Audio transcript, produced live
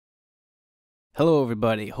Hello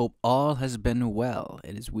everybody, hope all has been well.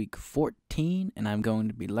 It is week 14 and I'm going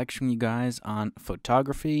to be lecturing you guys on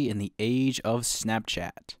photography in the age of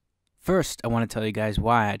Snapchat. First, I want to tell you guys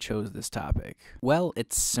why I chose this topic. Well,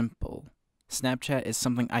 it's simple. Snapchat is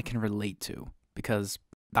something I can relate to because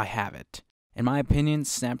I have it. In my opinion,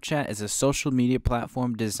 Snapchat is a social media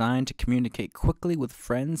platform designed to communicate quickly with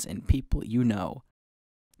friends and people you know.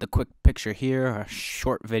 The quick picture here, a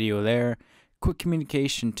short video there, quick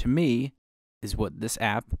communication to me is what this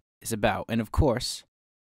app is about, and of course,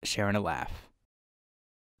 sharing a laugh.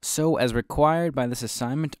 So, as required by this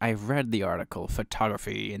assignment, I read the article,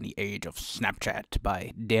 Photography in the Age of Snapchat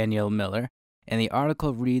by Daniel Miller, and the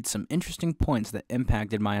article reads some interesting points that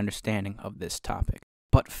impacted my understanding of this topic.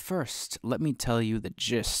 But first, let me tell you the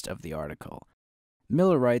gist of the article.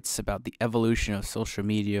 Miller writes about the evolution of social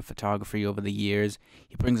media photography over the years.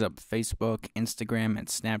 He brings up Facebook, Instagram, and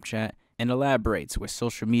Snapchat, and elaborates where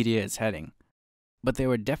social media is heading. But there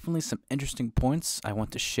were definitely some interesting points I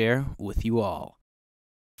want to share with you all.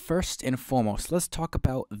 First and foremost, let's talk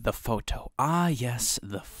about the photo. Ah, yes,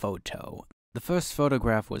 the photo. The first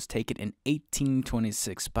photograph was taken in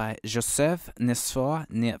 1826 by Joseph Nestor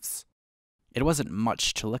Neves. It wasn't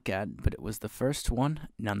much to look at, but it was the first one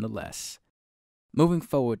nonetheless. Moving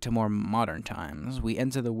forward to more modern times, we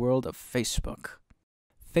enter the world of Facebook.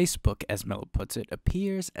 Facebook, as Miller puts it,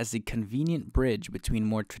 appears as a convenient bridge between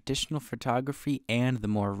more traditional photography and the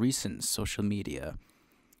more recent social media.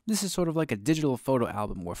 This is sort of like a digital photo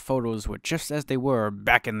album where photos were just as they were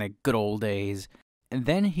back in the good old days. And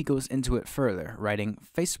then he goes into it further, writing,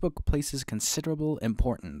 Facebook places considerable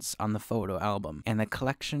importance on the photo album and the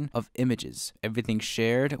collection of images. Everything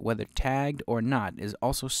shared, whether tagged or not, is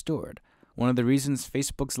also stored. One of the reasons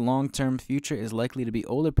Facebook's long-term future is likely to be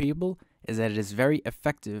older people is that it is very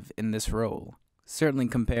effective in this role, certainly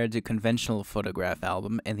compared to conventional photograph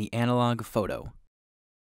album and the analog photo.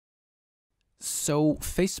 So,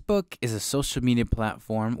 Facebook is a social media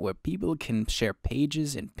platform where people can share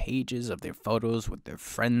pages and pages of their photos with their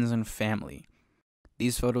friends and family.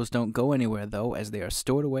 These photos don't go anywhere though, as they are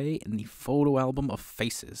stored away in the photo album of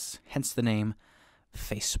faces, hence the name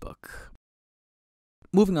Facebook.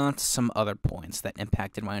 Moving on to some other points that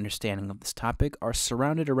impacted my understanding of this topic are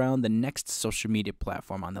surrounded around the next social media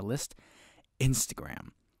platform on the list, Instagram.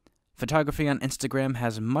 Photography on Instagram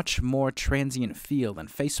has much more transient feel than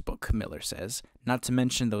Facebook, Miller says, not to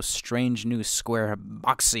mention those strange new square,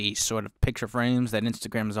 boxy sort of picture frames that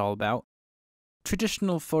Instagram is all about.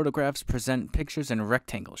 Traditional photographs present pictures in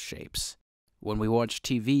rectangle shapes. When we watch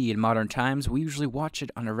TV in modern times, we usually watch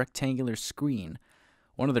it on a rectangular screen.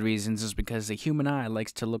 One of the reasons is because the human eye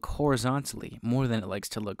likes to look horizontally more than it likes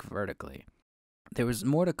to look vertically. There is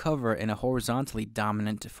more to cover in a horizontally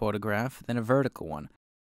dominant photograph than a vertical one.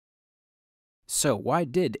 So why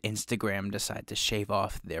did Instagram decide to shave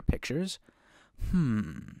off their pictures?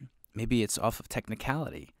 Maybe it's off of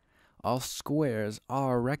technicality. All squares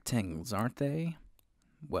are rectangles, aren't they?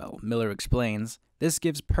 Well, Miller explains, this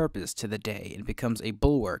gives purpose to the day and becomes a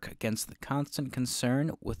bulwark against the constant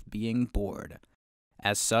concern with being bored.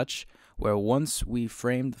 As such, where once we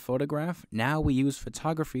framed the photograph, now we use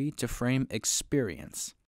photography to frame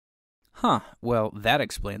experience. Well, that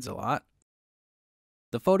explains a lot.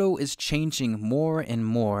 The photo is changing more and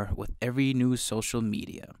more with every new social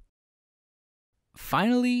media.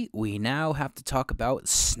 Finally, we now have to talk about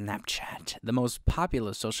Snapchat, the most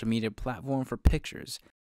popular social media platform for pictures.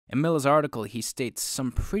 In Miller's article, he states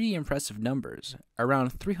some pretty impressive numbers.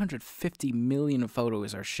 Around 350 million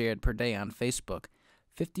photos are shared per day on Facebook,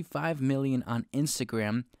 55 million on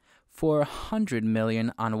Instagram, 400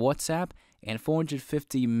 million on WhatsApp, and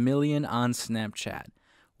 450 million on Snapchat.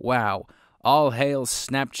 Wow, all hail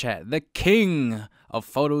Snapchat, the king of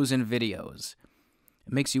photos and videos.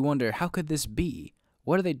 It makes you wonder, how could this be?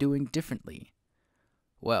 What are they doing differently?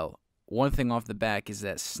 Well, one thing off the back is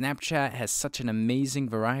that Snapchat has such an amazing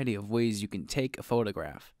variety of ways you can take a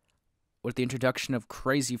photograph. With the introduction of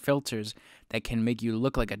crazy filters that can make you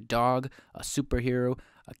look like a dog, a superhero,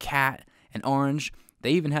 a cat, an orange,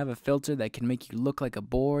 they even have a filter that can make you look like a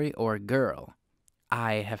boy or a girl.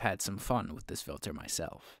 I have had some fun with this filter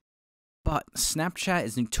myself. But Snapchat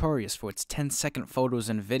is notorious for its 10-second photos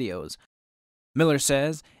and videos. Miller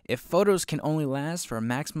says, if photos can only last for a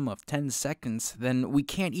maximum of 10 seconds, then we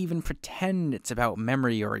can't even pretend it's about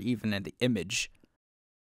memory or even an image.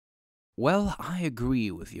 Well, I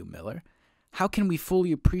agree with you, Miller. How can we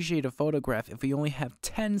fully appreciate a photograph if we only have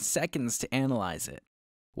 10 seconds to analyze it?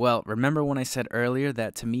 Well, remember when I said earlier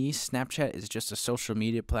that to me, Snapchat is just a social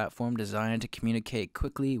media platform designed to communicate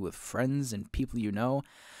quickly with friends and people you know?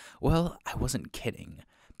 Well, I wasn't kidding.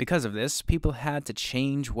 Because of this, people had to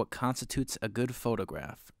change what constitutes a good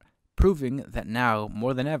photograph, proving that now,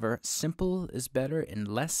 more than ever, simple is better and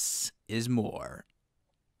less is more.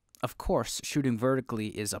 Of course, shooting vertically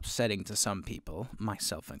is upsetting to some people,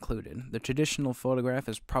 myself included. The traditional photograph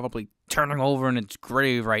is probably turning over in its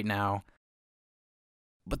grave right now.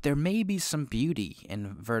 But there may be some beauty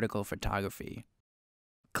in vertical photography.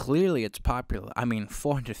 Clearly it's popular.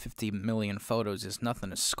 450 million photos is nothing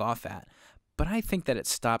to scoff at. But I think that it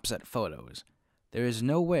stops at photos. There is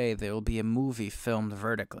no way there will be a movie filmed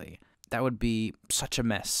vertically. That would be such a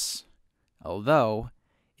mess. Although,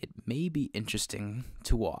 it may be interesting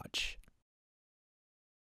to watch.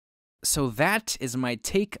 So that is my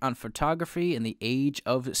take on photography in the age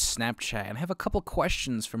of Snapchat. And I have a couple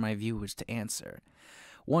questions for my viewers to answer.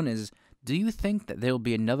 One is, do you think that there will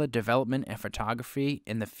be another development in photography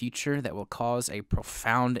in the future that will cause a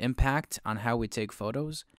profound impact on how we take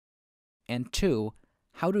photos? And two,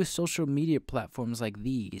 how do social media platforms like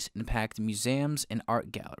these impact museums and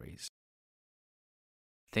art galleries?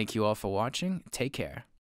 Thank you all for watching. Take care.